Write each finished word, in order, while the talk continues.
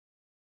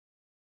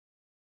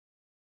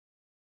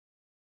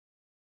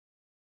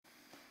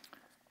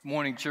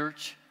Morning,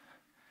 church.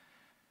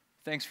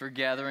 Thanks for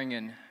gathering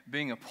and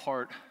being a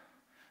part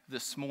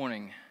this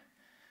morning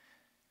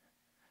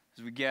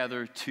as we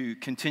gather to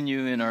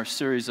continue in our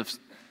series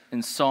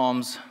in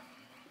Psalms,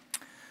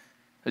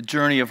 a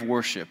journey of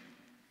worship.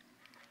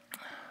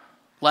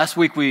 Last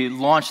week we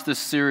launched this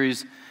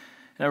series,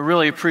 and I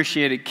really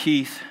appreciated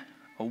Keith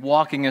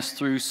walking us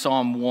through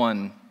Psalm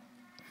 1,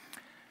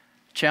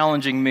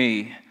 challenging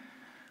me.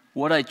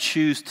 What I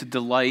choose to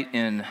delight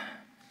in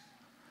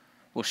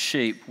will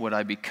shape what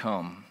I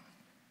become.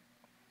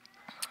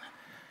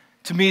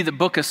 To me, the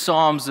book of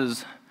Psalms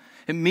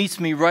it meets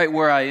me right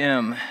where I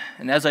am.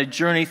 And as I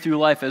journey through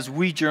life, as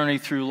we journey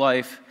through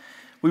life,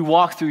 we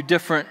walk through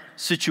different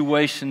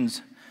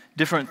situations,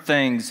 different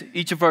things.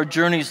 Each of our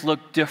journeys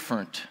look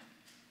different.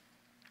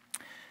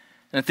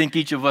 And I think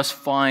each of us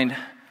find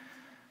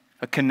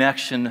a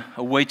connection,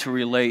 a way to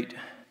relate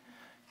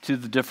to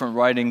the different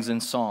writings in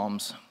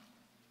Psalms.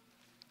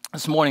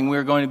 This morning,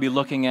 we're going to be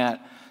looking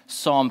at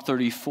Psalm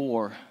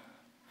 34.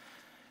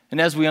 And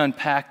as we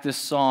unpack this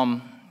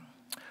psalm,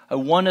 I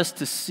want us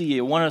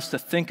to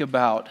think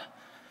about,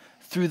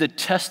 through the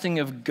testing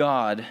of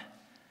God,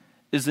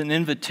 is an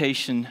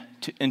invitation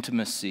to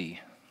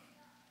intimacy.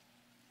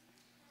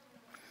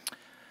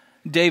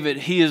 David,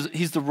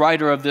 he's the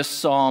writer of this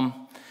psalm,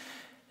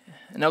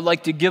 and I'd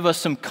like to give us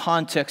some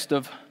context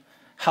of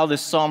how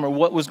this psalm, or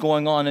what was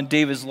going on in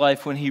David's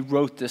life when he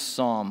wrote this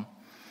psalm.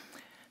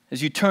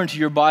 As you turn to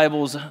your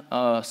Bibles,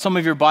 some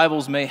of your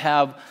Bibles may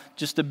have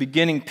just the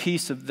beginning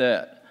piece of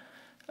that,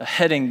 a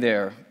heading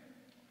there.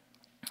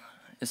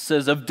 It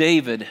says, of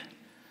David.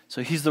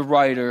 So he's the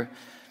writer.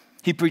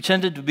 He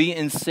pretended to be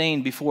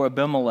insane before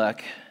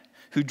Abimelech,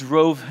 who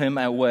drove him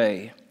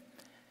away,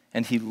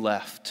 and he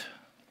left.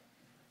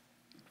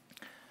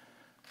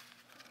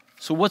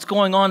 So what's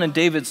going on in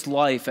David's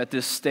life at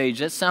this stage?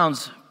 That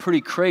sounds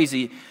pretty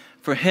crazy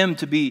for him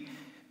to be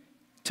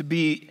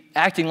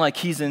acting like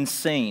he's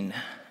insane.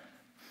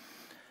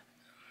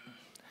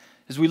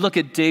 As we look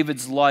at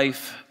David's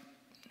life,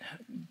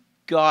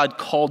 God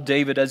called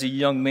David as a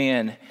young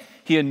man.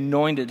 He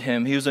anointed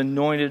him. He was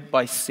anointed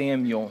by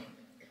Samuel.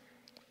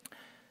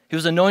 He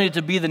was anointed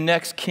to be the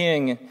next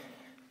king.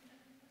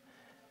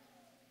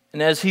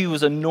 And as he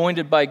was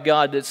anointed by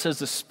God, it says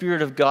the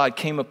Spirit of God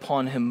came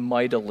upon him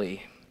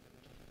mightily.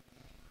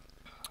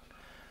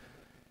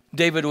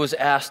 David was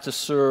asked to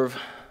serve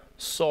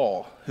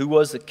Saul, who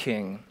was the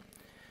king.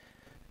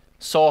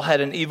 Saul had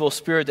an evil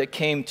spirit that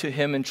came to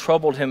him and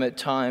troubled him at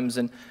times,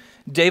 and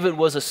David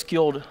was a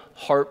skilled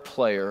harp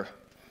player.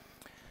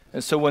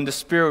 And so when the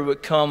spirit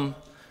would come,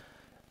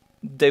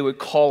 they would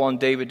call on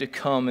David to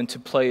come and to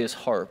play his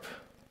harp.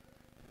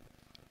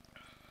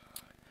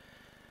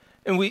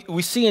 And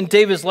we see in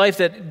David's life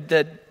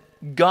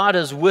that God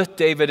is with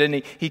David,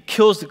 and he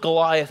kills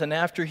Goliath, and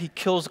after he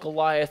kills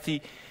Goliath,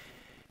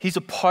 he's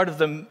a part of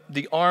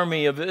the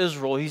army of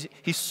Israel.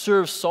 He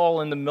serves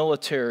Saul in the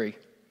military.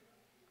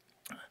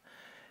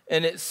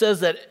 And it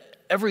says that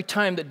every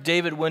time that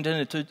David went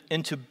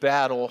into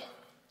battle,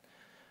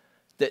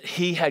 that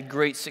he had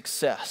great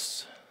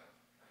success.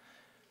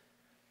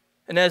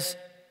 And as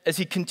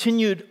he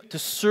continued to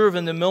serve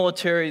in the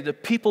military, the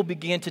people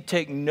began to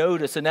take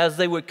notice. And as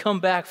they would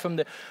come back from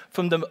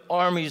the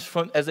armies,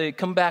 as they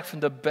come back from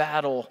the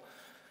battle,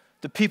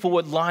 the people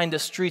would line the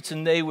streets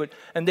and they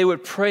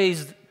would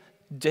praise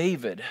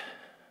David.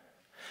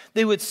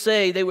 They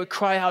would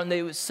cry out and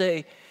they would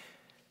say,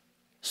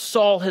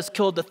 Saul has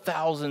killed the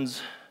thousands,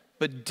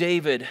 but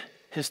David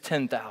his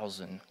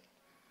 10,000.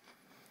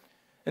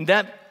 And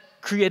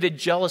that created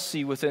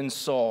jealousy within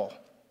Saul.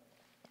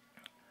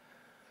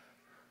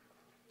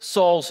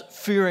 Saul's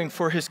fearing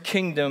for his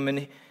kingdom,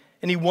 and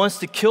he wants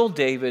to kill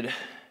David.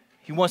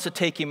 He wants to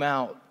take him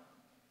out.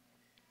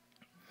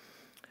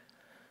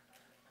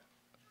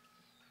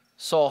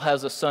 Saul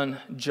has a son,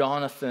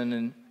 Jonathan,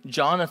 and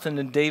Jonathan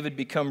and David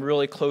become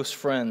really close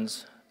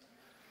friends.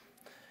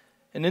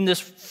 And in this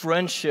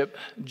friendship,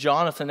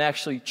 Jonathan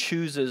actually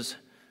chooses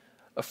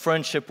a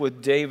friendship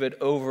with David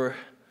over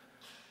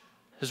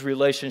his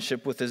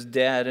relationship with his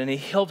dad. And he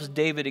helps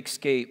David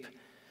escape,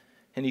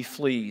 and he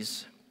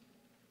flees.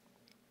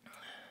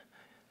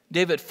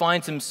 David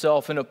finds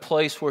himself in a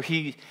place where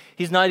he's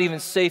not even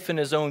safe in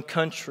his own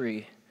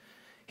country.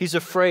 He's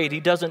afraid. He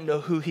doesn't know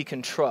who he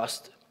can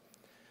trust.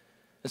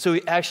 And so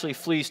he actually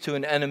flees to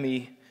an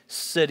enemy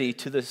city,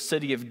 to the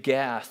city of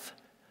Gath.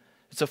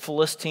 It's a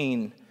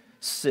Philistine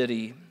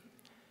city,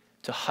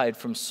 to hide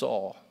from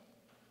Saul.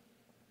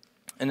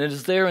 And it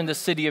is there in the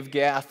city of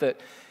Gath that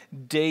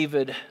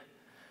David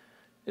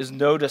is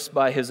noticed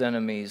by his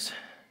enemies.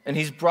 And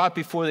he's brought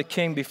before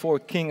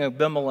King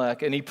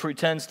Abimelech, and he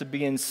pretends to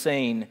be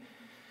insane.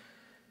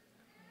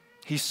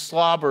 He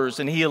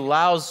slobbers, and he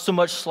allows so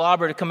much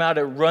slobber to come out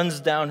it runs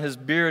down his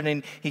beard,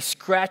 and he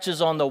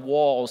scratches on the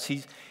walls.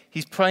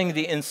 He's playing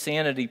the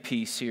insanity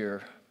piece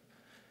here.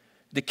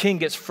 The king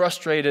gets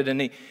frustrated,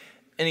 and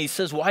he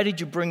says, why did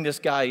you bring this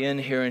guy in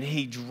here? And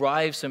he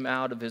drives him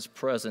out of his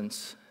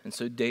presence. And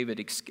so David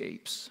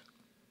escapes.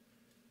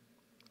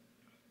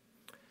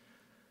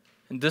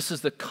 And this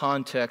is the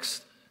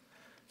context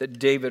that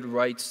David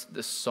writes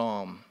this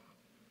psalm.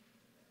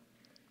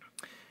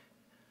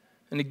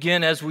 And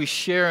again, as we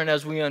share and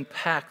as we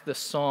unpack the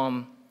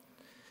psalm,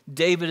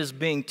 David is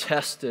being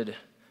tested.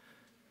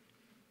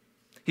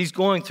 He's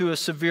going through a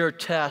severe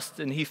test,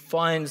 and he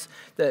finds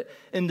that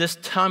in this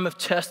time of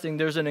testing,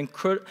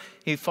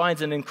 he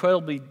finds an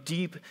incredibly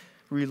deep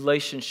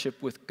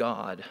relationship with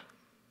God.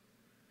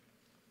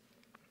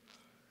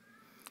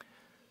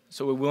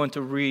 So we want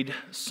to read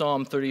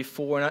Psalm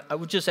 34, and I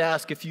would just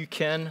ask, if you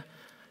can,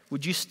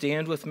 would you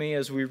stand with me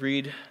as we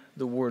read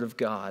the Word of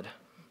God?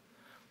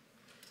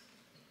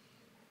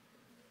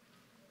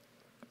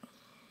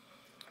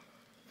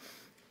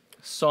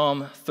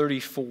 Psalm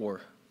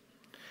 34.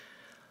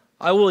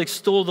 I will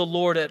extol the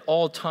Lord at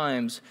all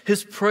times.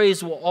 His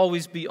praise will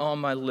always be on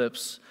my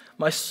lips.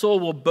 My soul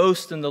will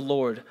boast in the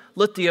Lord.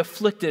 Let the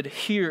afflicted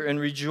hear and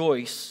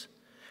rejoice.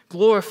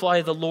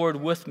 Glorify the Lord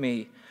with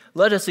me.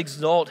 Let us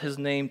exalt his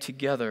name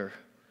together.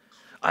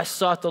 I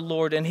sought the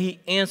Lord, and he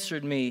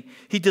answered me.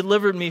 He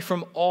delivered me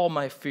from all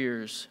my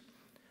fears.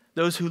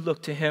 Those who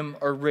look to him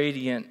are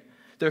radiant.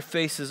 Their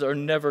faces are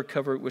never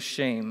covered with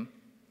shame.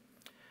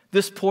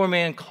 This poor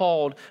man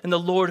called, and the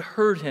Lord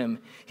heard him.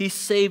 He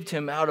saved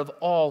him out of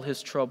all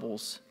his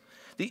troubles.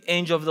 The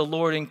angel of the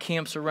Lord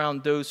encamps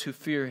around those who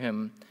fear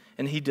him,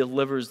 and he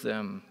delivers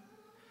them.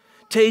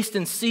 Taste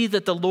and see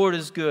that the Lord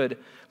is good.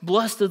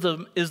 Blessed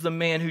is the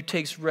man who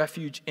takes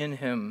refuge in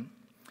him.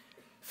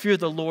 Fear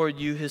the Lord,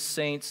 you his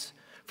saints,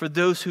 for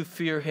those who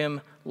fear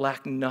him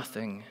lack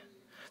nothing.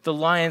 The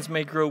lions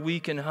may grow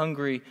weak and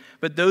hungry,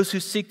 but those who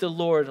seek the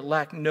Lord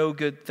lack no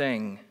good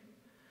thing.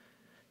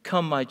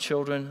 Come, my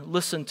children,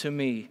 listen to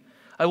me.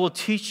 I will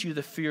teach you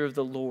the fear of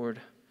the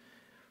Lord.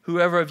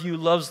 Whoever of you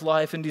loves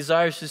life and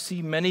desires to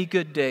see many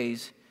good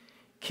days,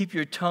 keep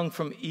your tongue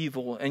from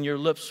evil and your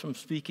lips from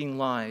speaking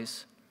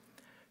lies.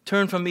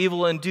 Turn from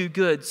evil and do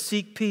good.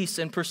 Seek peace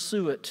and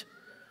pursue it.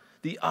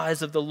 The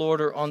eyes of the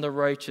Lord are on the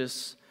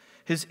righteous.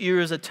 His ear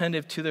is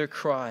attentive to their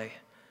cry.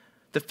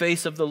 The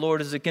face of the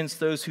Lord is against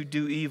those who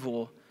do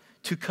evil,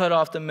 to cut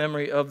off the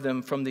memory of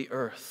them from the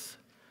earth.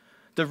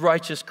 The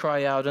righteous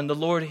cry out, and the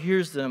Lord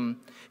hears them.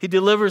 He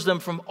delivers them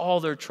from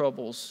all their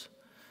troubles.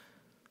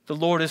 The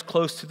Lord is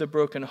close to the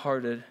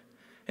brokenhearted,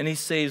 and he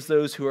saves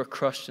those who are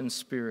crushed in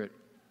spirit.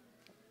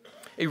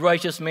 A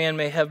righteous man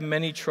may have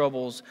many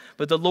troubles,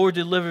 but the Lord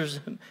delivers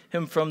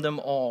him from them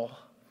all.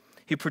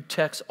 He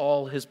protects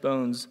all his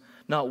bones.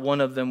 Not one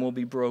of them will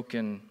be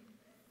broken.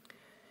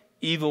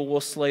 Evil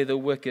will slay the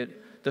wicked.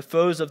 The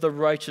foes of the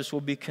righteous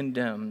will be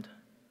condemned.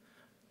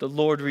 The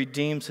Lord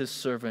redeems his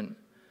servant.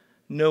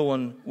 No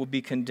one will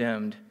be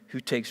condemned who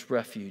takes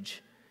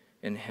refuge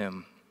in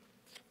him.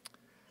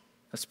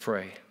 Let's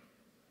pray.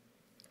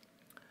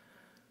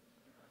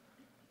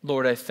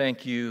 Lord, I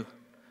thank you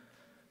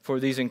for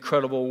these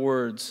incredible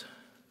words.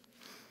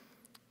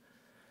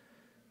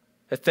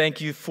 I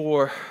thank you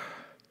for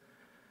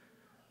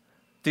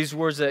these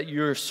words that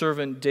your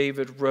servant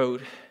David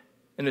wrote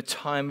in a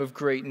time of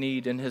great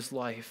need in his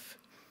life.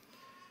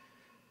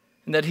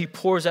 And that he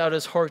pours out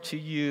his heart to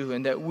you,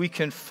 and that we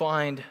can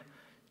find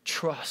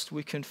trust,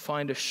 we can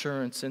find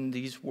assurance in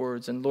these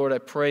words. And Lord, I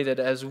pray that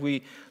as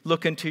we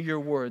look into your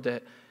word,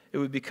 that it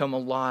would become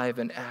alive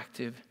and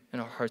active in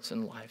our hearts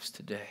and lives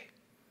today.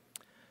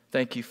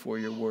 Thank you for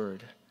your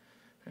word.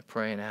 I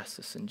pray and ask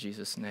this in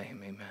Jesus'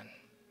 name. Amen.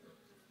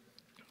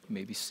 You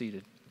may be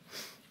seated.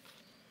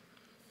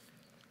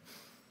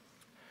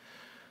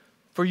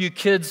 For you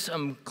kids,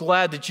 I'm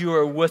glad that you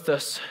are with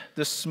us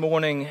this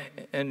morning.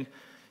 And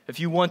if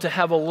you want to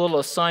have a little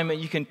assignment,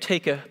 you can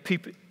take a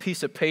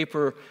piece of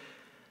paper,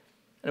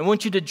 and I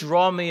want you to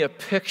draw me a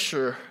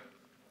picture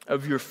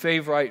of your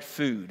favorite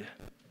food.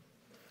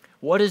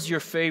 What is your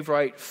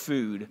favorite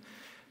food?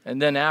 And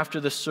then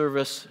after the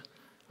service,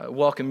 I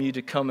welcome you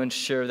to come and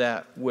share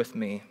that with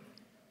me.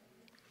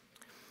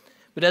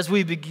 But as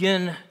we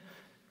begin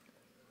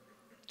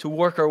to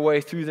work our way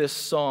through this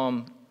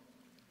psalm,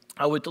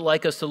 I would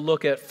like us to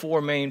look at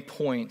 4 main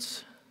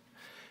points.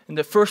 And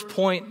the first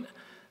point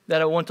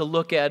that I want to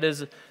look at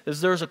is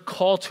there's a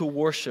call to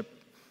worship.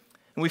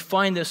 And we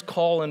find this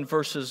call in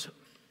verses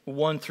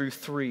 1 through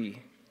 3.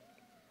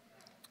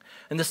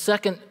 And the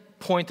second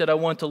point that I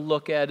want to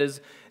look at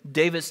is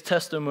David's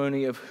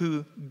testimony of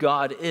who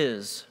God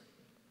is.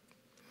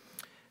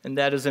 And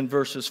that is in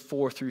verses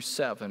 4 through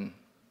 7.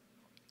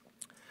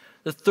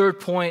 The third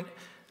point,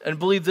 and I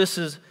believe this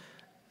is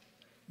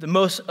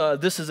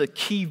this is a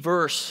key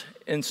verse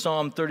in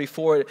Psalm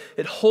 34.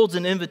 It holds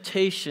an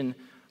invitation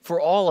for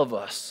all of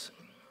us.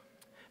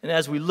 And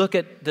as we look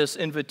at this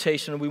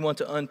invitation, we want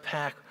to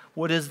unpack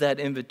what is that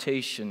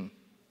invitation.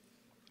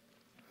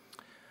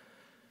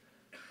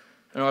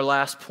 And our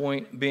last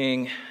point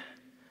being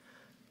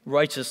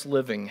righteous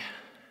living.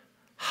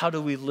 How do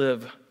we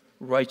live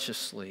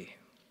righteously?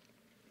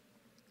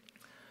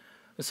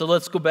 And so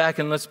let's go back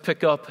and let's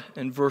pick up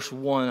in verse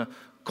 1, a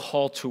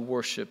call to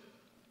worship.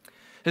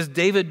 As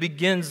David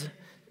begins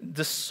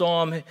this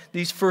psalm,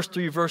 these first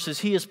 3 verses,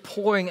 he is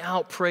pouring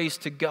out praise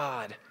to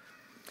God.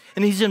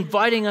 And he's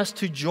inviting us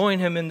to join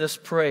him in this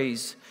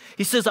praise.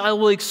 He says, I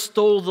will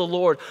extol the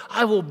Lord.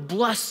 I will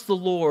bless the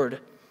Lord.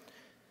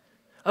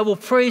 I will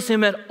praise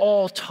him at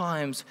all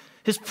times.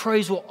 His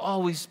praise will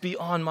always be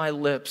on my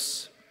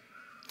lips.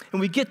 And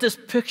we get this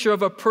picture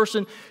of a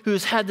person who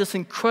has had this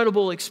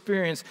incredible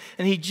experience,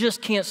 and he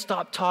just can't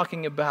stop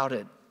talking about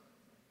it.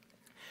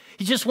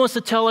 He just wants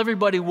to tell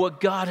everybody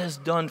what God has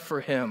done for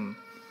him.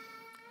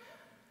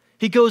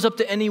 He goes up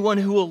to anyone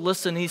who will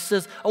listen. He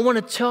says, I want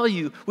to tell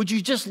you, would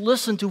you just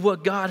listen to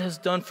what God has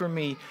done for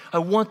me? I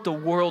want the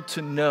world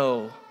to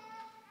know.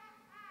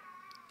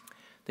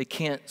 They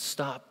can't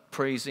stop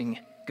praising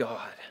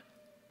God.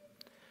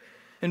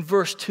 In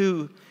verse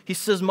 2, he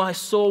says, my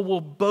soul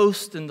will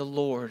boast in the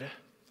Lord.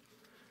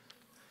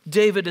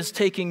 David is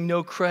taking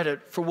no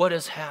credit for what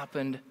has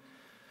happened.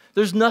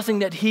 There's nothing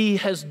that he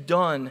has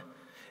done.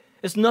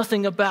 It's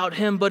nothing about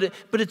him, but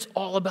it's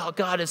all about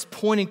God. It's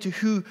pointing to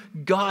who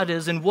God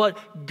is and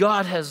what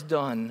God has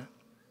done.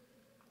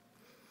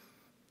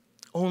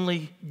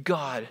 Only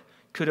God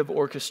could have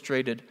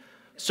orchestrated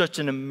such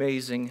an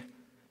amazing,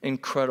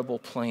 incredible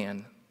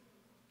plan.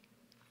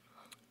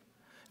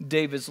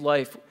 David's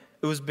life,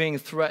 it was being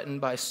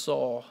threatened by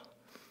Saul.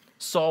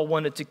 Saul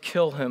wanted to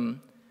kill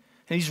him.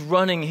 And he's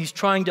running, he's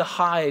trying to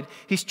hide,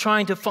 he's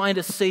trying to find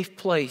a safe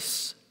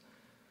place.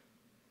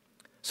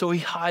 So he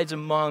hides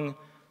among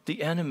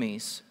the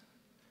enemies,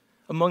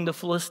 among the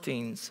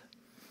Philistines,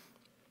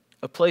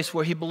 a place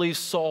where he believes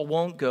Saul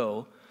won't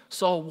go.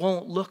 Saul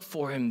won't look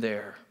for him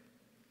there.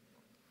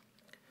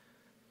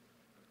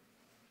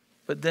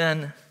 But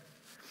then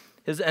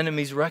his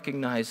enemies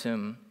recognize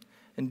him,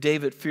 and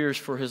David fears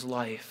for his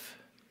life.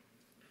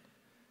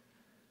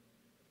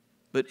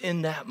 But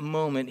in that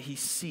moment, he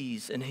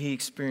sees and he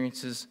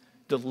experiences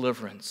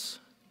deliverance.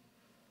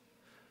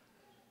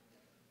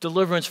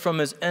 Deliverance from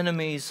his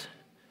enemies,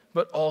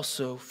 but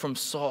also from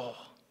Saul.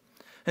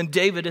 And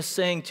David is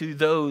saying to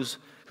those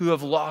who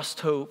have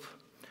lost hope,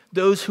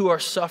 those who are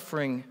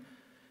suffering,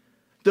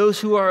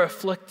 those who are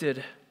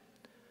afflicted,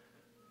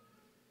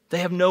 they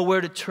have nowhere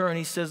to turn.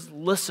 He says,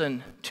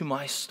 listen to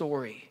my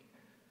story.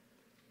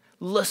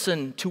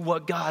 Listen to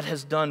what God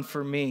has done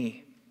for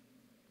me.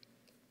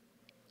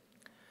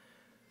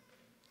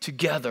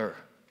 Together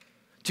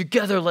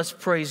let's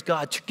praise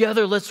God.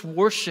 Together let's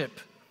worship.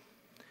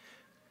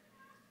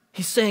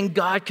 He's saying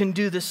God can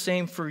do the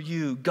same for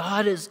you.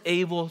 God is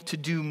able to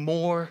do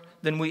more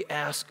than we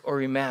ask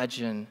or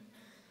imagine.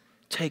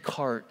 Take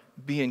heart,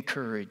 be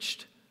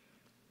encouraged.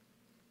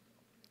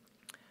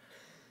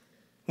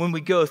 When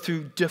we go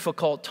through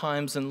difficult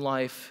times in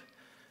life,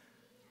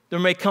 there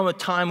may come a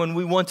time when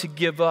we want to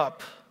give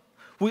up.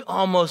 We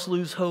almost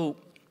lose hope.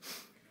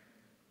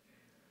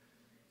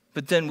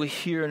 But then we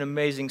hear an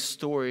amazing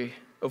story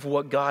of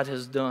what God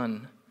has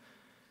done,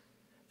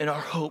 and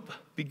our hope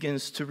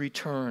begins to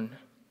return.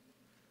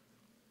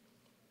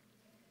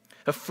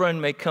 A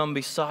friend may come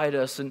beside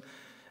us and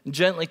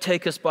gently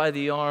take us by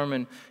the arm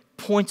and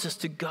points us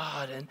to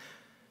God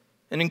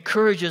and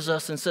encourages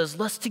us and says,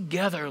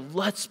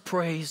 let's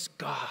praise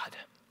God.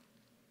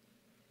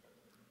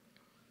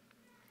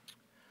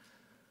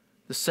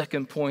 The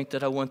second point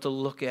that I want to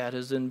look at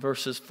is in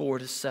verses 4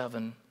 to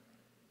 7.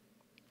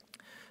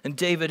 And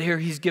David here,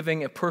 he's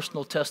giving a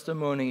personal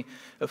testimony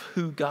of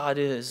who God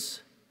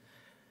is.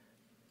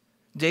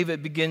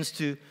 David begins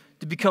to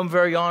become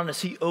very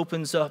honest. He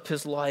opens up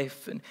his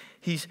life and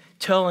he's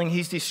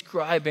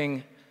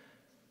describing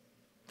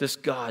this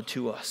God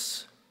to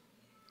us.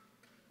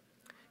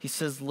 He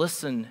says,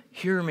 listen,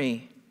 hear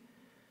me.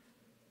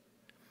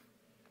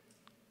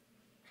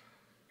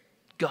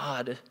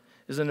 God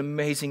is an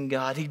amazing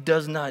God. He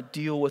does not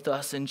deal with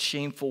us in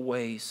shameful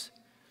ways.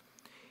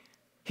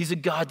 He's a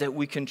God that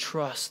we can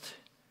trust.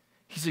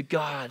 He's a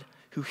God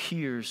who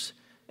hears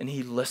and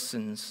he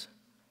listens.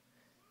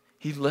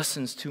 He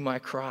listens to my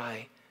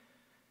cry.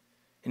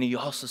 And he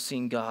also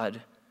seen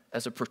God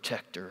as a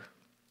protector.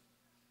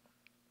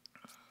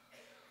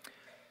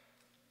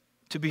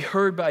 To be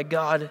heard by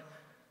God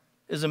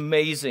is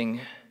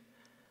amazing.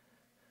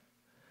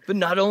 But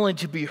not only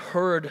to be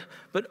heard,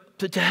 but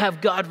to have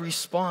God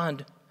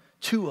respond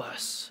to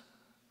us.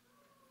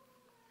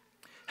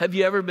 Have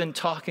you ever been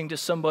talking to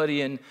somebody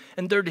and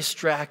they're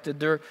distracted?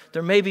 They're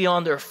maybe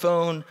on their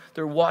phone,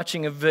 they're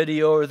watching a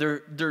video, or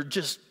they're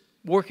just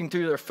working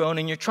through their phone,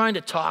 and you're trying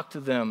to talk to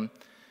them.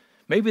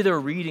 Maybe they're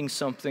reading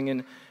something,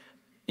 and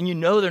you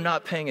know they're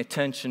not paying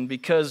attention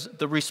because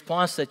the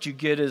response that you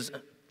get is,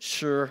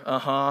 sure,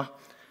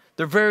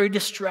 They're very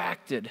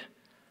distracted.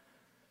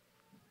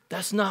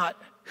 That's not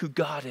who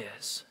God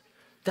is.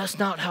 That's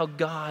not how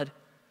God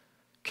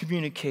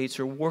communicates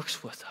or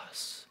works with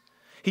us.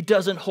 He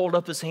doesn't hold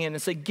up his hand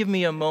and say, give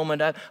me a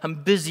moment. I'm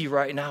busy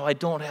right now. I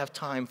don't have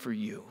time for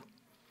you.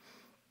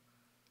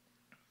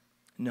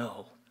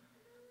 No,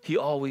 he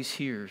always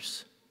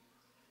hears.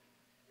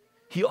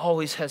 He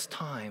always has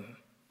time.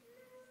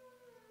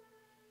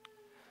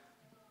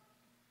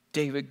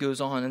 David goes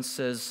on and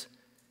says,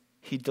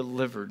 he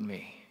delivered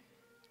me.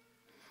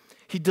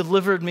 He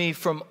delivered me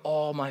from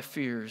all my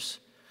fears.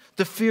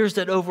 The fears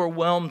that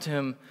overwhelmed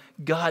him,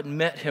 God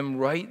met him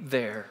right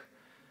there.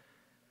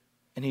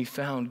 And he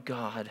found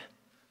God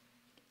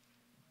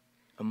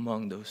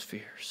among those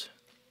fears.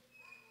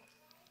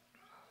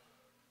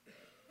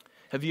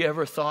 Have you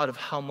ever thought of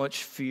how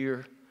much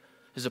fear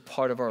is a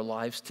part of our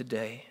lives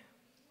today?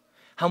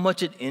 How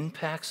much it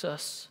impacts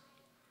us?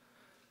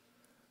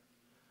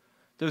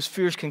 Those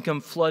fears can come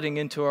flooding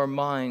into our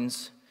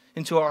minds,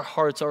 into our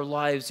hearts, our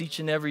lives each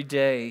and every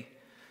day.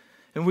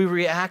 And we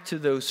react to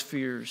those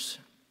fears.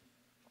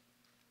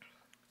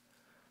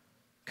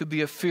 Could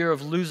be a fear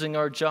of losing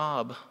our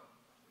job,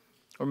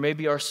 or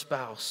maybe our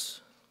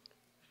spouse.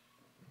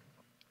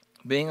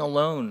 Being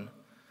alone.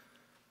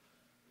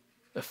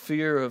 A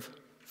fear of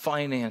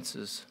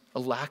finances, a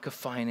lack of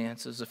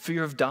finances, a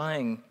fear of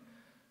dying.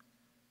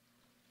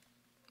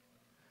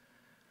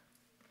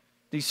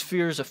 These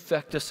fears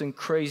affect us in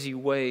crazy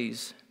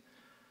ways.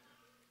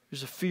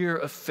 There's a fear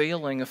of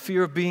failing, a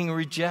fear of being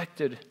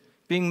rejected,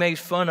 being made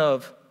fun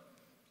of,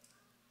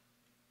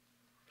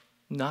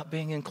 not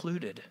being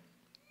included.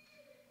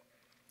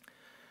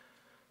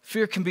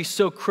 Fear can be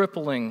so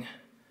crippling.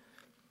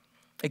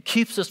 It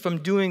keeps us from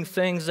doing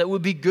things that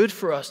would be good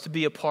for us to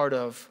be a part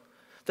of,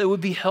 that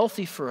would be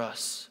healthy for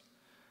us.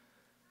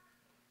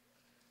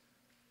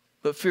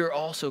 But fear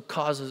also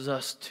causes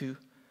us to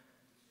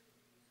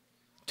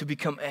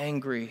become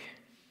angry,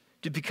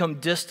 to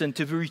become distant,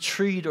 to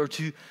retreat, or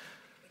to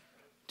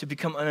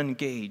become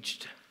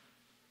unengaged.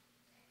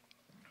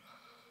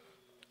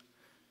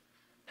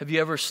 Have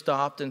you ever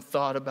stopped and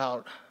thought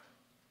about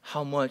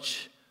how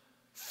much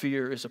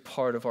fear is a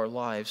part of our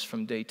lives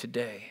from day to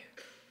day?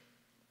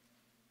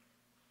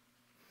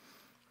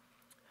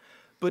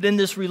 But in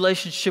this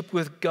relationship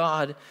with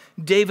God,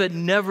 David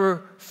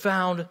never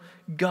found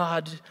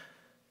God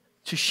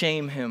to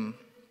shame him.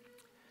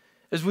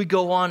 As we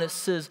go on, it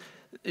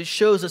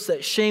shows us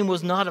that shame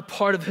was not a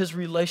part of his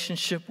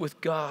relationship with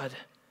God.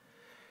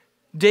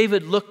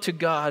 David looked to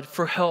God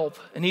for help,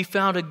 and he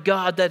found a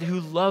God who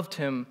loved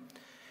him,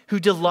 who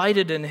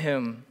delighted in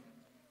him.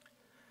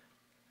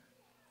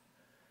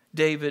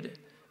 David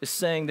is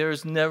saying there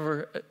is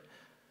never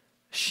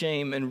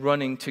shame in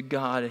running to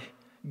God.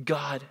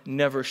 God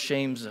never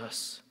shames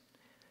us,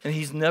 and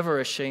he's never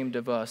ashamed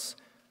of us.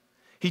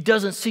 He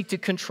doesn't seek to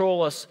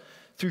control us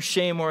through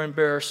shame or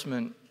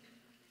embarrassment.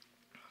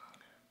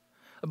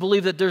 I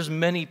believe that there's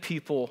many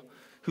people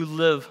who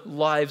live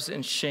lives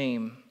in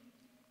shame,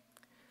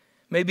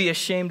 maybe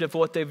ashamed of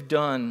what they've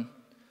done,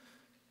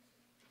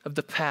 of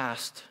the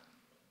past,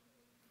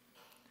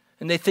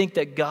 and they think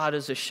that God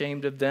is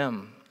ashamed of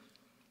them,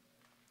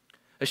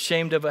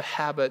 ashamed of a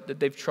habit that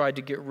they've tried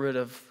to get rid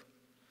of.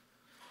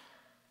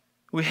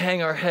 We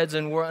hang our heads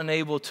and we're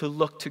unable to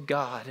look to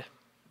God.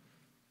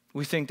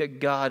 We think that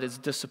God is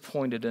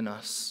disappointed in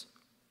us.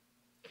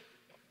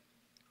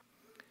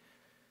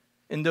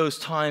 In those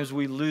times,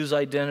 we lose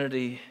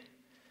identity,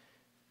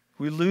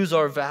 we lose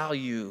our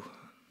value,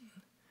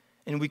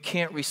 and we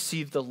can't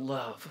receive the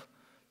love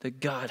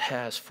that God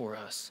has for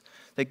us,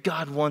 that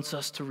God wants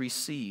us to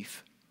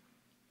receive.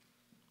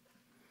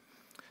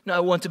 Now,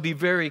 I want to be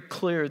very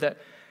clear that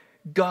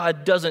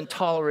God doesn't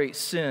tolerate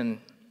sin.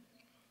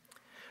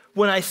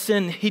 When I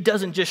sin, he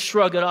doesn't just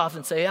shrug it off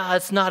and say,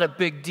 it's not a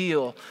big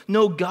deal.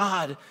 No,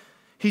 God,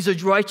 he's a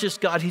righteous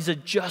God. He's a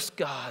just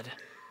God.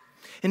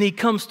 And he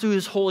comes through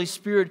his Holy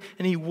Spirit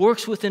and he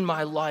works within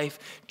my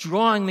life,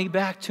 drawing me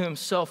back to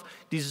himself,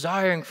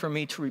 desiring for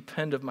me to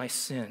repent of my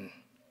sin.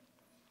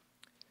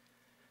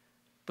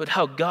 But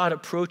how God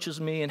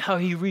approaches me and how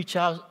he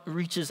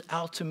reaches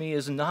out to me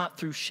is not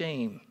through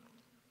shame.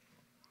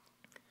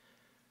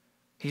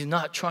 He's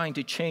not trying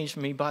to change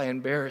me by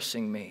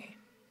embarrassing me.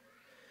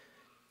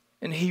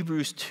 In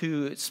Hebrews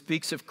 2, it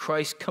speaks of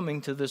Christ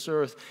coming to this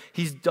earth.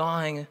 He's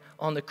dying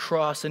on the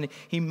cross, and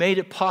he made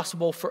it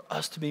possible for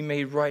us to be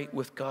made right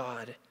with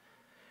God.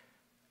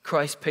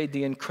 Christ paid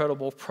the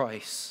incredible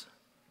price.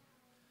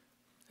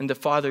 And the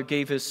Father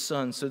gave his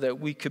Son so that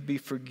we could be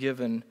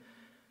forgiven.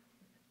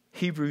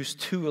 Hebrews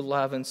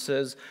 2:11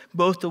 says,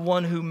 both the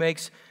one who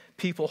makes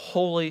people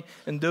holy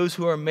and those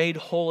who are made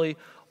holy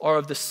are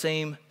of the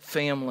same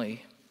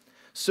family.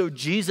 So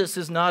Jesus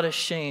is not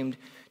ashamed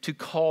to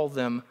call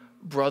them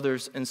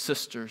brothers and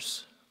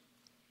sisters.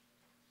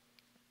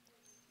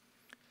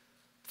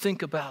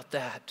 Think about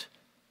that.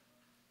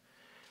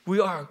 We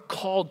are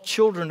called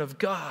children of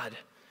God.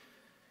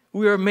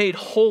 We are made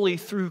holy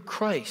through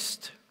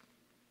Christ.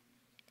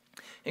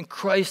 And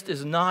Christ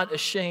is not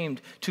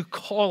ashamed to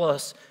call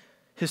us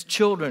his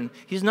children.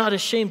 He's not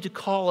ashamed to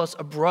call us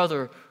a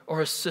brother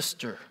or a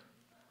sister.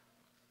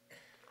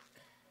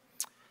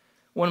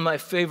 One of my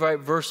favorite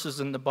verses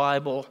in the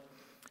Bible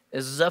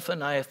is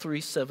Zephaniah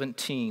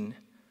 3:17.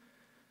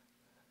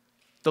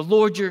 The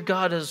Lord your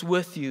God is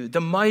with you,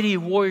 the mighty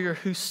warrior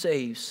who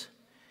saves.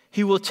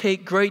 He will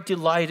take great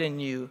delight in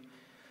you.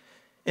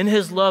 In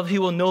his love, he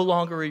will no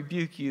longer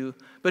rebuke you,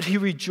 but he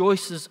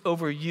rejoices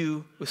over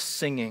you with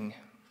singing.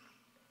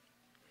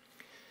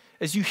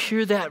 As you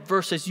hear that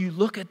verse, as you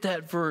look at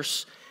that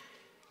verse,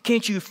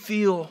 can't you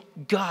feel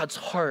God's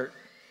heart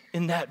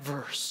in that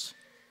verse?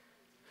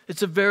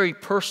 It's a very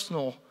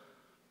personal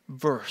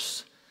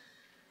verse.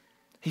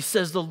 He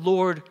says, the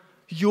Lord,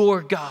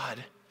 your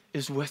God,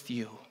 is with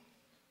you.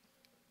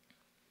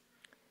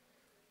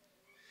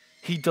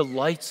 He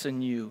delights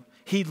in you.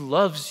 He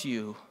loves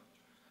you.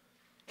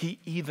 He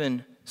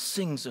even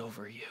sings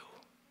over you.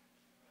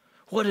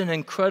 What an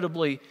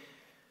incredibly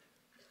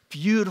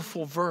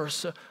beautiful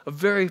verse, a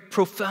very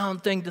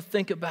profound thing to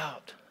think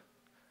about.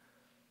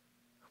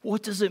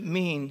 What does it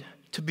mean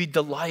to be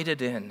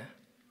delighted in?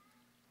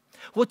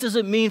 What does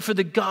it mean for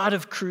the God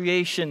of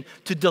creation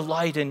to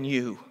delight in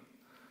you?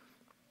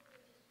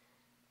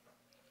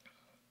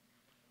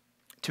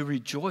 To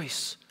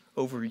rejoice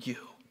over you.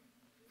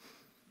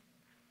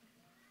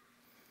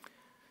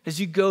 As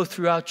you go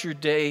throughout your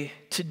day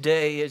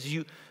today, as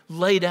you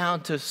lay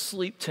down to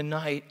sleep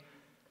tonight,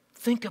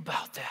 think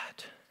about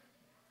that.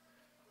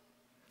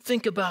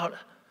 Think about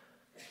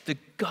the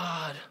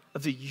God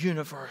of the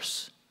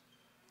universe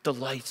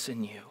delights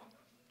in you.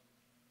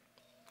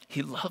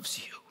 He loves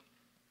you.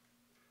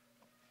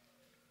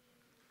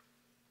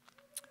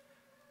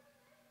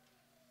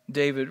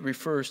 David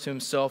refers to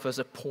himself as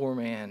a poor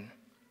man.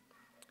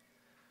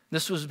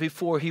 This was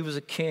before he was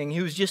a king.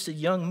 He was just a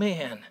young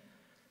man.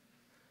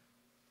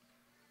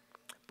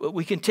 But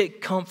we can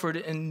take comfort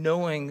in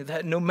knowing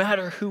that no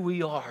matter who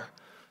we are,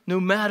 no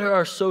matter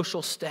our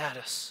social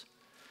status,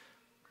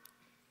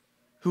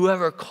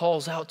 whoever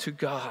calls out to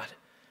God,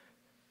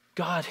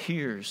 God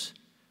hears,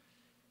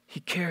 He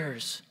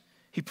cares,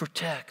 He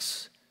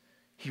protects,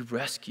 He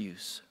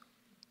rescues.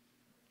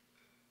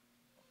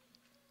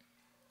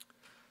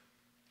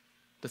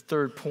 The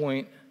third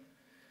point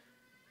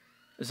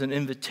is an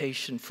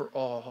invitation for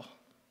all.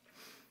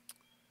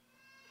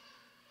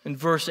 In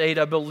verse 8,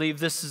 I believe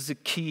this is the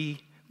key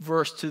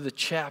verse to the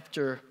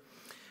chapter.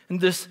 And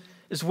this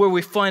is where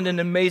we find an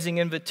amazing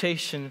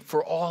invitation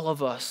for all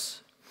of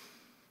us.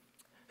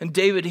 And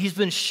David, he's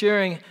been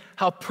sharing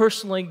how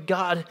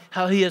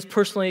he has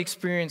personally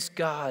experienced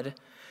God.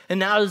 And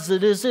now it's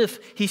as if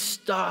he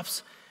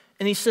stops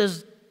and he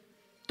says,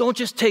 don't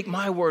just take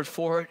my word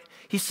for it.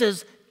 He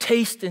says,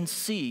 taste and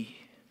see.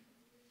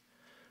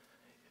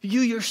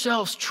 You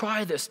yourselves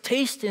try this.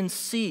 Taste and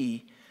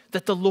see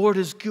that the Lord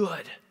is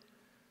good.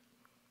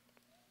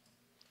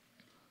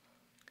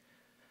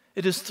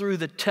 It is through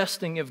the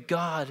testing of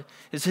God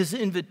is his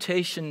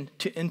invitation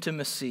to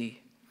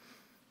intimacy.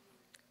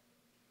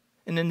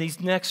 And in these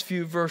next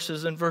few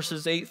verses, in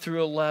verses 8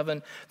 through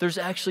 11, there's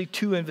actually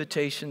two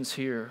invitations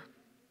here.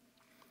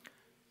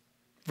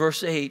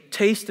 Verse 8,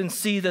 taste and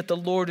see that the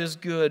Lord is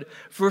good.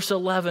 Verse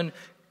 11,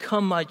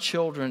 come my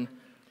children,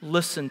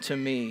 listen to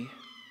me.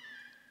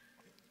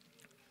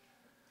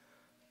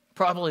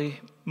 Probably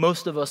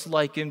most of us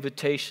like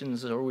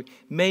invitations, or we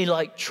may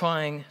like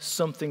trying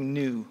something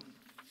new.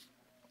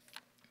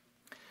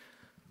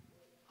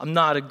 I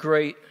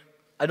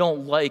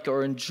don't like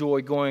or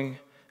enjoy going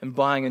and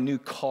buying a new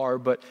car,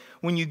 but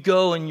when you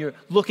go and you're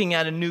looking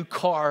at a new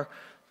car,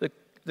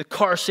 the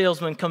car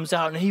salesman comes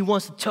out and he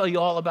wants to tell you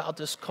all about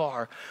this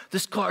car.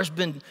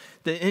 The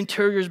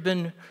interior's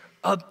been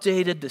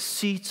updated, the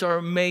seats are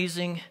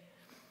amazing.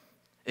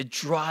 It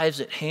drives,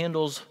 it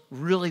handles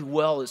really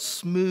well, it's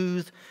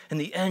smooth, and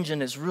the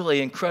engine is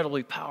really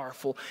incredibly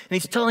powerful. And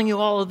he's telling you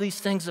all of these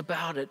things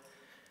about it.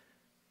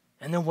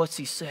 And then what's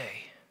he say?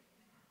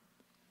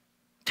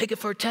 Take it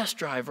for a test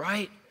drive,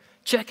 right?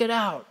 Check it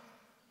out.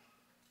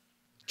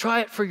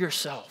 Try it for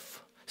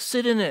yourself.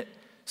 Sit in it.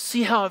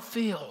 See how it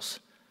feels.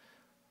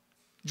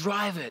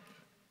 Drive it.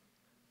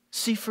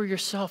 See for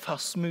yourself how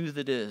smooth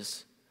it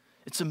is.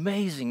 It's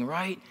amazing,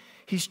 right?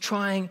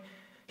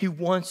 He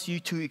wants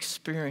you to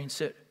experience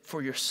it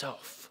for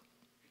yourself.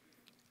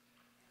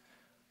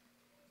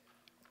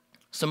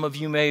 Some of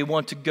you may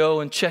want to go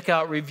and check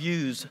out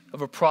reviews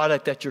of a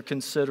product that you're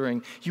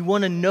considering. You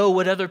want to know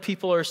what other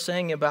people are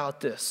saying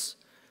about this.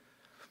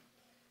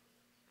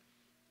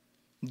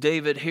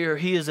 David here,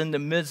 he is in the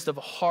midst of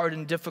a hard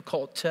and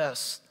difficult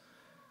test.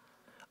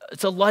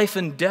 It's a life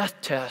and death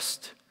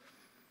test.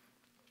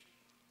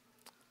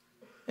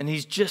 And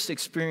he's just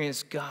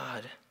experienced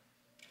God.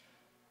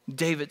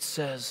 David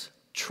says,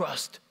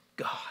 trust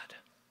God.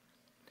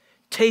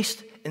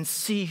 Taste and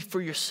see for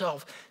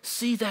yourself.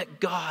 See that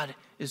God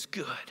is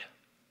good.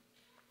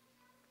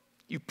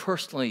 You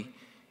personally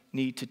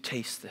need to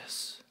taste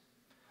this.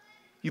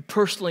 You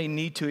personally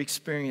need to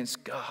experience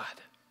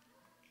God.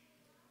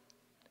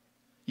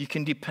 You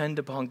can depend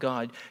upon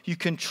God. You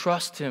can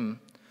trust Him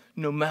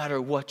no matter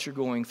what you're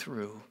going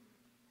through.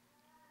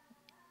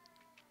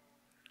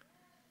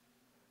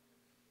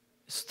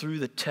 It's through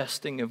the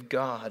testing of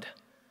God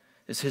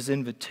is His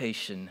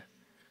invitation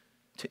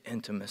to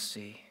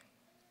intimacy.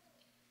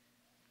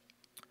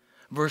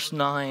 Verse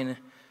 9,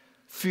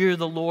 fear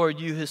the Lord,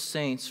 you His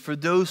saints, for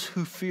those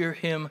who fear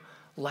Him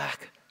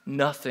lack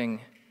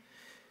nothing.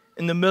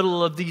 In the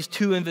middle of these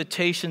two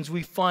invitations,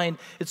 we find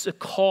it's a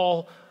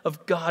call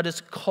of God.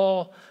 It's a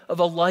call of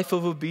a life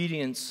of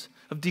obedience,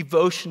 of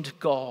devotion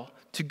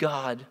to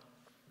God.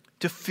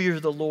 To fear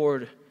the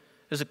Lord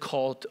is a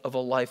call of a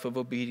life of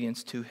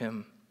obedience to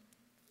Him.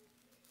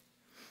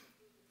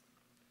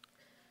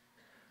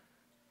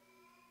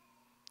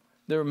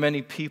 There are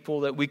many people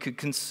that we could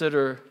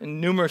consider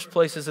in numerous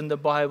places in the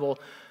Bible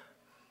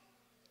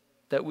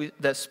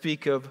that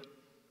speak of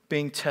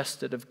being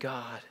tested of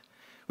God.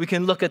 We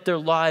can look at their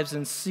lives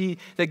and see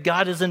that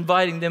God is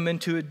inviting them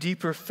into a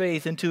deeper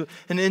faith, into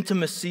an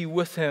intimacy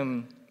with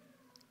Him.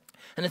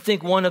 And I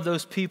think one of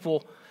those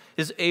people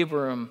is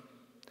Abraham.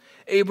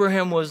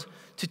 Abraham was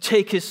to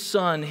take his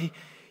son.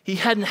 He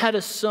hadn't had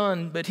a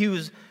son, but he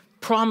was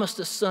promised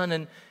a son.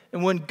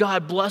 And when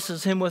God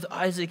blesses him with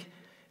Isaac,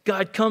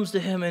 God comes to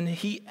him and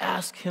He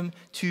asks him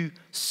to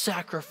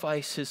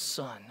sacrifice his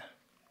son.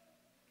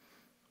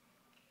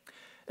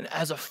 And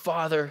as a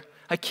father,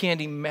 I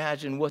can't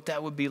imagine what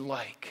that would be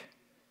like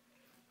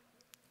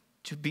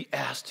to be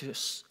asked to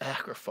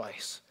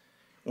sacrifice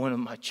one of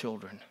my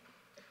children.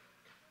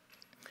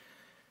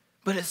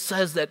 But it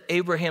says that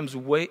Abraham's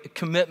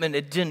commitment,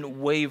 it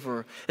didn't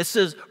waver. It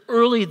says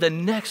early the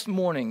next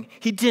morning,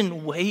 he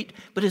didn't wait,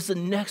 but it's the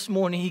next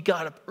morning he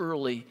got up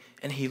early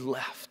and he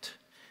left.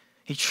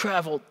 He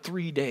traveled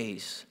 3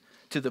 days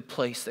to the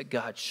place that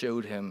God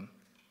showed him.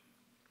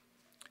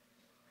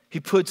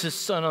 He puts his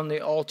son on the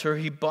altar,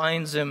 he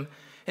binds him,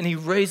 and he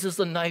raises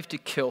the knife to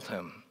kill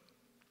him.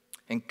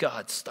 And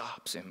God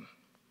stops him.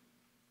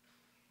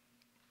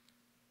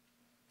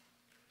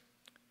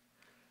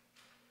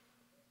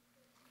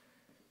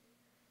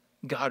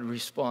 God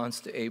responds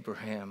to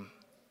Abraham.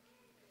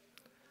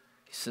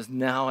 He says,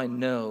 now I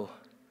know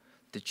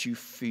that you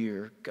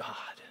fear God,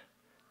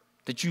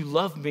 that you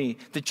love me,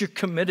 that you're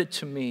committed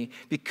to me,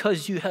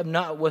 because you have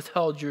not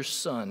withheld your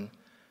son,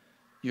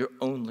 your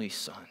only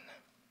son.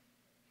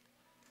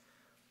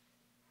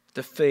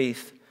 The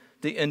faith,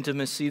 the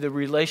intimacy, the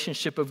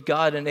relationship of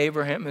God and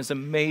Abraham is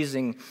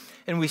amazing.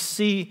 And we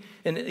see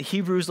in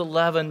Hebrews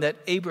 11 that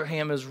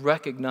Abraham is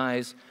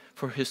recognized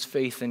for his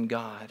faith in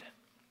God.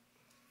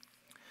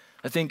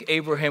 I think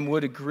Abraham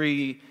would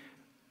agree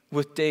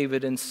with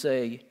David and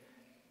say,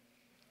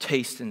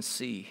 taste and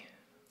see.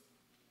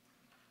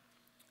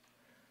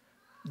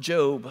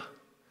 Job,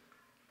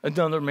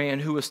 another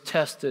man who was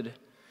tested.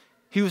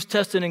 He was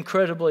tested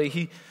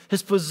incredibly.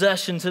 His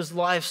possessions, his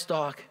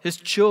livestock, his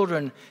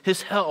children,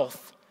 his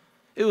health,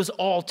 it was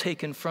all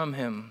taken from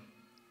him.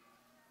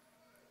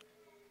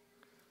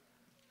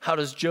 How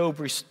does Job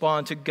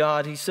respond to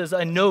God? He says,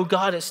 I know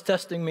God is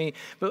testing me,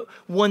 but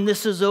when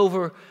this is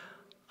over,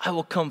 I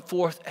will come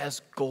forth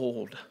as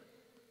gold.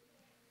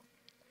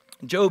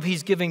 Job,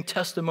 he's giving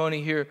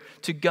testimony here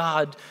to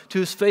God,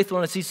 to his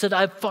faithfulness. He said,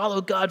 I've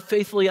followed God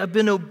faithfully. I've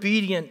been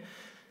obedient.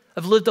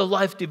 I've lived a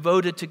life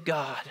devoted to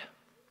God.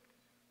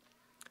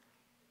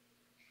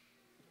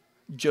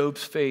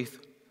 Job's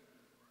faith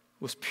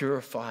was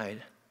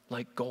purified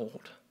like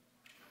gold.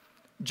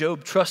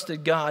 Job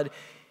trusted God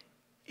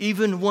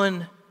even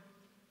when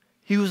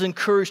he was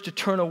encouraged to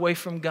turn away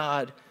from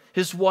God.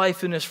 His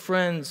wife and his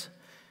friends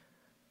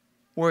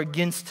were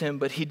against him,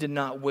 but he did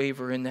not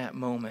waver in that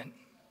moment.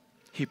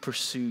 He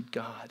pursued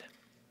God.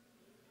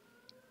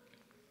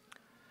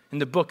 In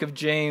the book of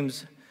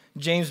James,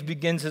 James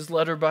begins his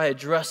letter by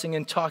addressing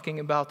and talking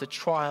about the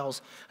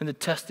trials and the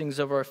testings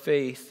of our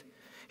faith.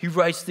 He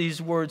writes these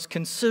words,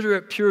 consider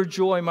it pure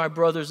joy, my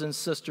brothers and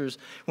sisters,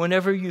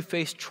 whenever you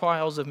face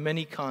trials of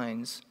many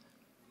kinds,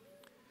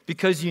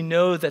 because you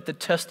know that the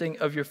testing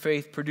of your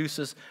faith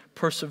produces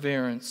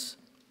perseverance.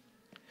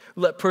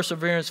 Let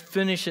perseverance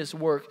finish its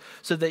work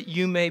so that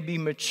you may be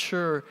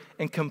mature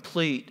and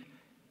complete,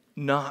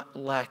 not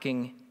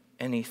lacking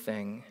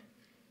anything.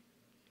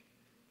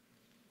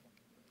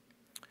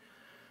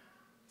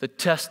 The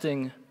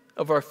testing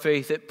of our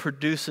faith, it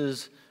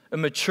produces a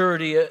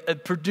maturity,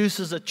 it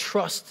produces a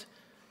trust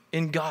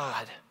in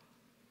God.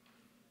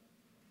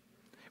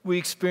 We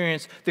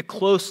experience the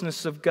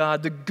closeness of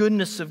God, the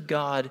goodness of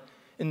God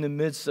in the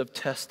midst of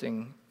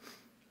testing.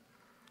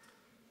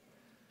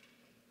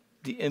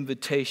 The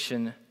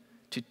invitation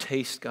to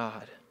taste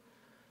God.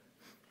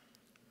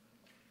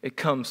 It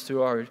comes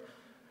through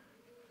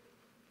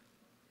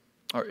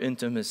our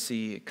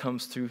intimacy. It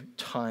comes through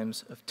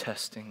times of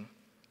testing.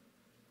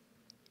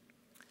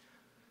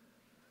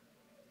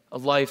 A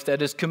life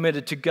that is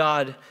committed to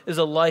God is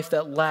a life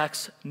that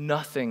lacks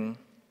nothing.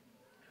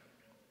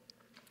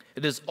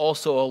 It is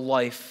also a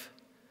life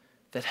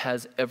that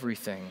has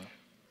everything.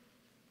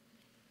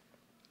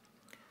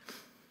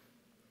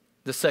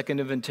 The second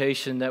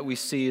invitation that we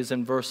see is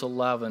in verse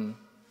 11.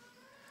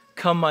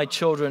 Come, my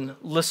children,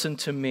 listen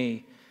to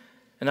me,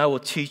 and I will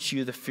teach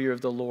you the fear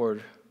of the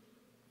Lord.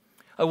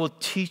 I will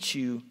teach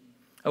you,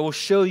 I will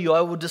show you,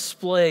 I will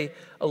display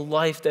a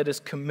life that is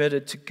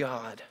committed to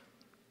God.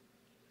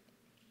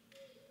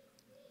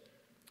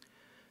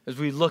 As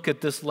we look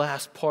at this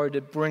last part,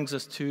 it brings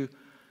us to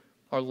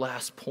our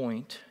last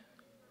point.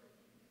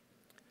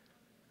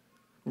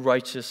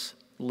 Righteous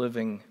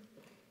living.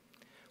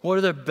 What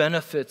are the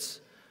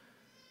benefits?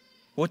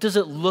 What does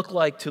it look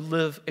like to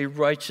live a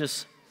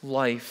righteous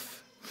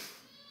life?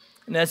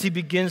 And as he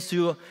begins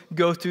to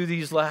go through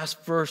these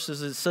last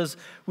verses, it says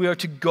we are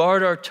to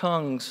guard our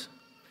tongues,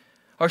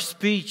 our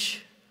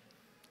speech.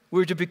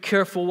 We're to be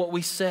careful what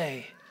we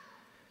say,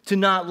 to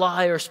not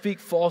lie or speak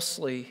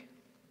falsely.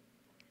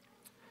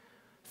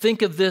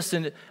 Think of this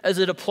as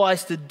it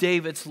applies to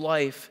David's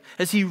life.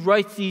 As he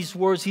writes these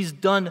words, he's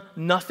done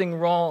nothing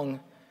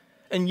wrong,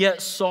 and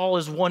yet Saul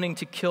is wanting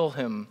to kill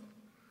him.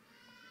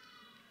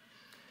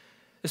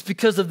 It's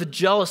because of the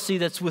jealousy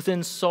that's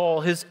within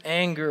Saul, his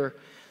anger,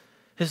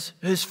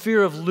 his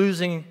fear of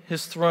losing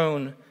his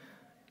throne.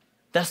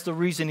 That's the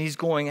reason he's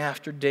going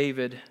after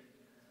David.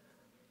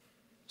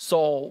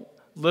 Saul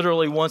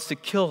literally wants to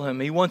kill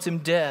him. He wants him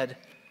dead.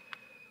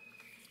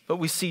 But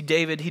we see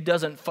David, he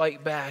doesn't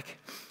fight back.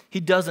 He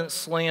doesn't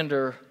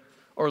slander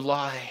or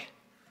lie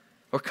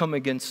or come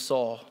against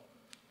Saul.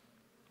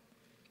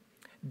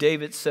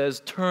 David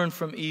says, turn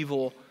from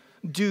evil,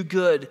 do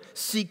good,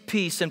 seek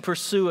peace, and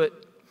pursue it.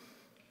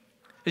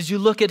 As you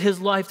look at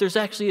his life, there's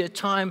actually a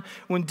time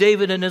when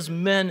David and his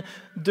men,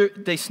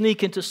 they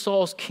sneak into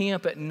Saul's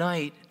camp at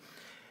night.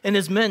 And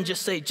his men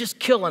just say, just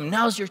kill him.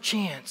 Now's your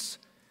chance.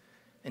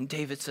 And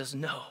David says,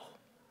 no,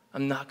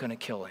 I'm not going to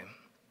kill him.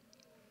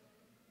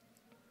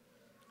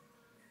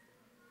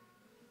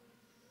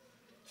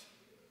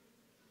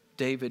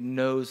 David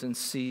knows and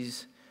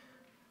sees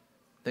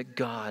that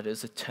God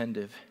is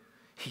attentive.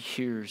 He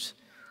hears,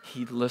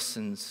 he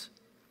listens,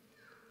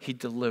 he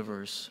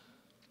delivers.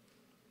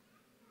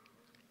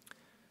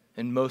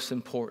 And most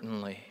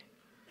importantly,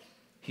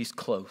 he's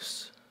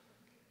close.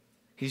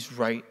 He's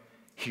right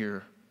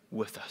here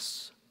with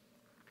us.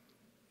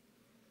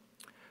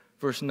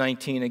 Verse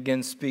 19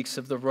 again speaks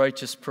of the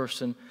righteous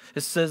person.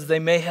 It says they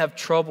may have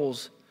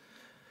troubles.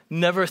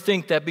 Never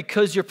think that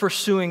because you're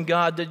pursuing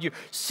God, that you're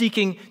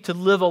seeking to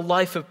live a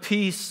life of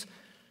peace,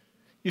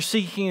 you're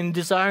seeking and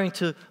desiring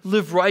to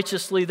live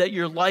righteously, that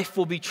your life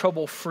will be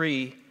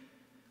trouble-free.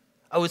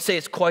 I would say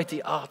it's quite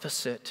the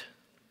opposite.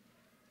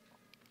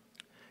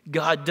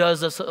 God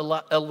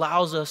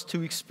allows us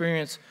to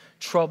experience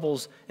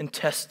troubles and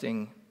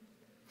testing.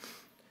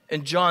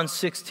 In John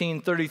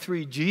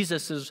 16:33,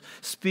 Jesus is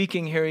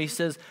speaking here. He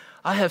says,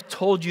 I have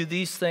told you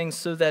these things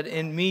so that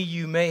in me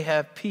you may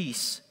have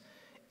peace.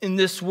 In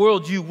this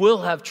world you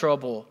will have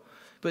trouble,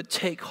 but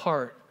take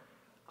heart.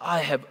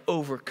 I have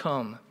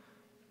overcome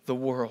the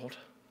world.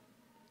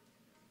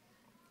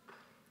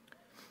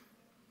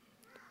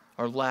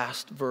 Our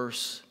last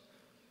verse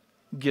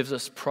gives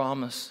us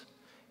promise.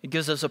 It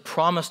gives us a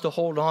promise to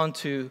hold on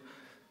to.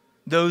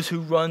 Those who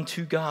run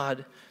to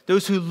God,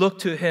 those who look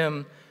to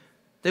Him,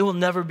 they will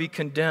never be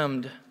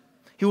condemned.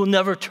 He will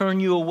never turn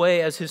you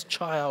away as His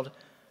child.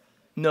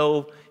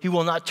 No, He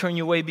will not turn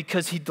you away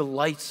because He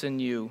delights in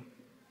you.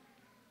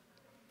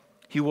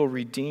 He will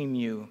redeem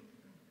you.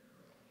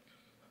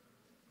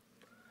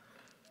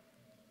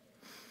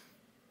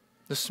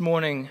 This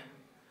morning,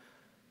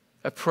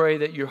 I pray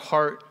that your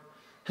heart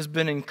has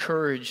been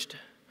encouraged.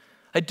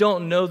 I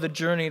don't know the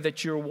journey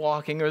that you're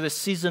walking or the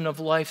season of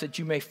life that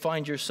you may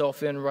find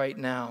yourself in right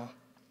now.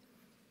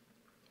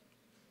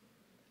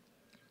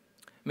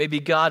 Maybe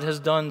God has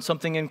done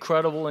something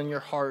incredible in your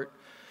heart,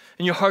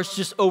 and your heart's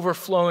just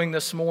overflowing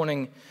this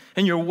morning,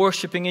 and you're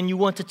worshiping, and you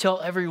want to tell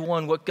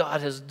everyone what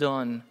God has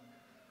done.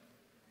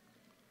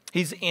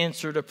 He's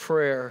answered a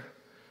prayer.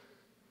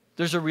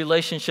 There's a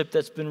relationship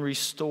that's been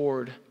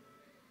restored,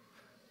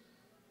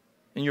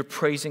 and you're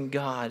praising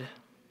God.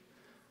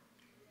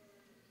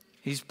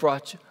 He's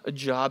brought a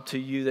job to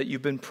you that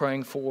you've been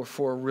praying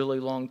for a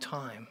really long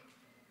time.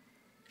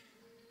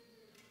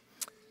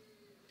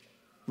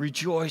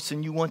 Rejoice,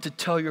 and you want to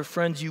tell your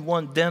friends, you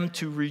want them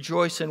to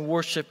rejoice and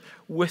worship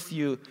with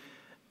you.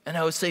 And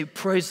I would say,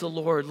 praise the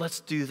Lord, let's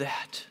do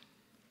that.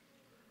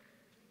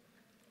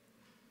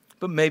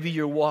 But maybe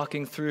you're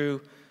walking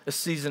through a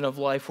season of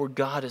life where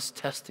God is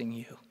testing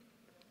you.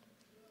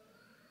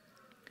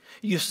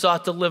 You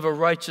sought to live a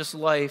righteous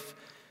life,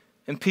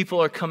 and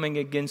people are coming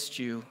against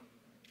you.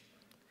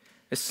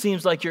 It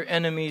seems like your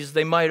enemies,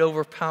 they might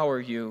overpower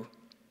you.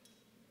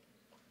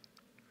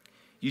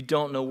 You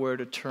don't know where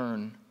to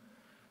turn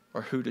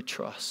or who to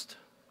trust.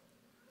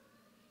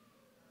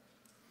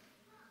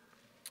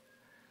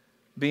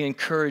 Be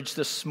encouraged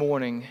this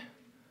morning.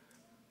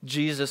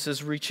 Jesus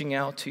is reaching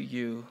out to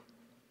you.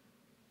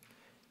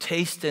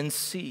 Taste and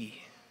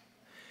see.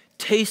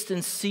 Taste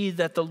and see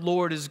that the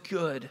Lord is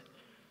good.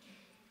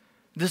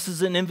 This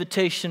is an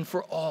invitation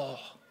for all.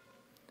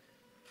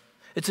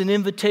 It's an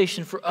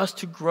invitation for us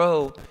to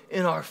grow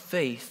in our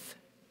faith,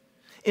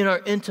 in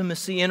our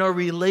intimacy, in our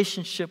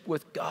relationship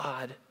with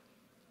God.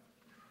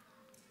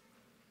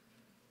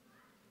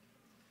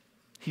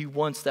 He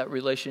wants that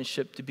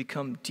relationship to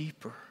become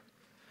deeper.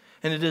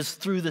 And it is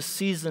through the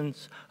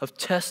seasons of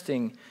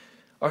testing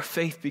our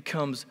faith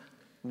becomes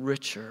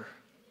richer.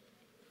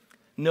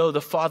 No,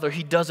 the Father,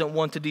 He doesn't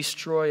want to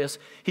destroy us.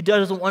 He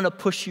doesn't want to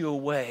push you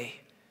away.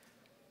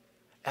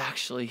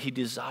 Actually, He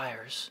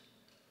desires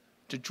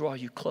to draw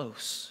you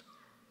close.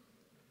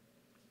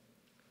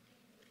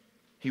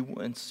 He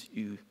wants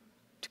you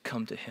to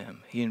come to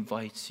Him. He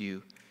invites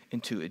you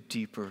into a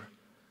deeper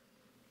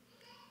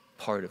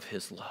part of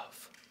His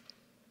love.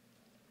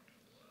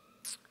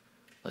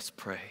 Let's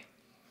pray.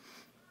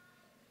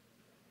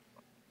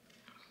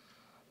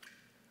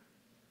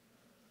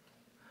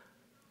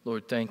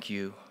 Lord, thank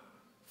you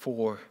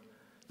for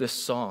this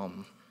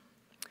psalm.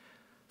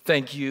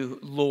 Thank you,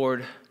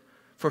 Lord,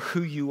 for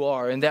who you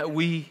are and that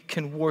we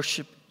can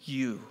worship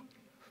you,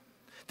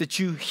 that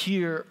you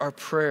hear our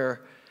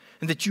prayer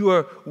and that you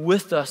are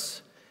with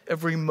us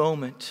every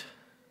moment.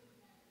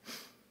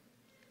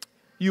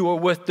 You are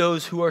with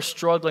those who are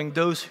struggling,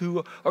 those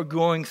who are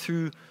going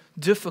through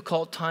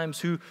difficult times,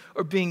 who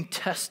are being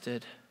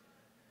tested.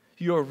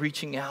 You are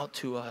reaching out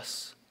to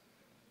us,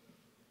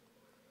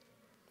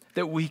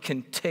 that we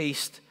can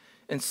taste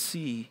and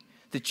see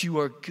that you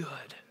are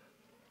good.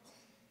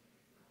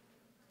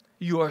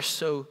 You are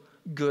so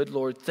good,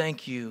 Lord.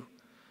 Thank you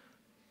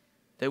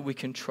that we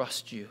can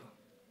trust you.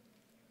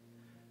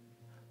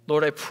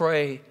 Lord, I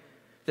pray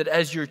that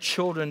as your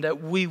children,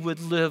 that we would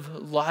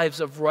live lives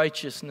of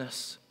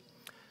righteousness,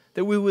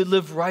 that we would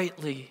live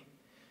rightly,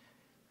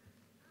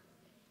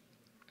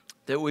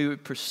 that we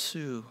would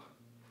pursue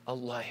a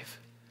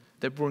life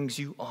that brings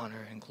you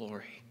honor and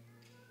glory.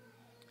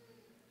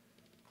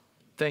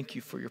 Thank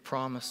you for your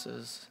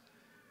promises,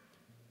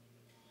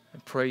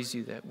 and praise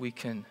you that we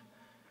can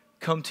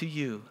come to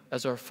you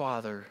as our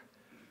Father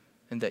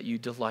and that you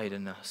delight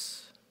in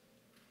us.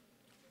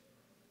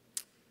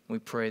 We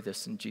pray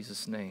this in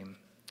Jesus' name.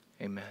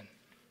 Amen.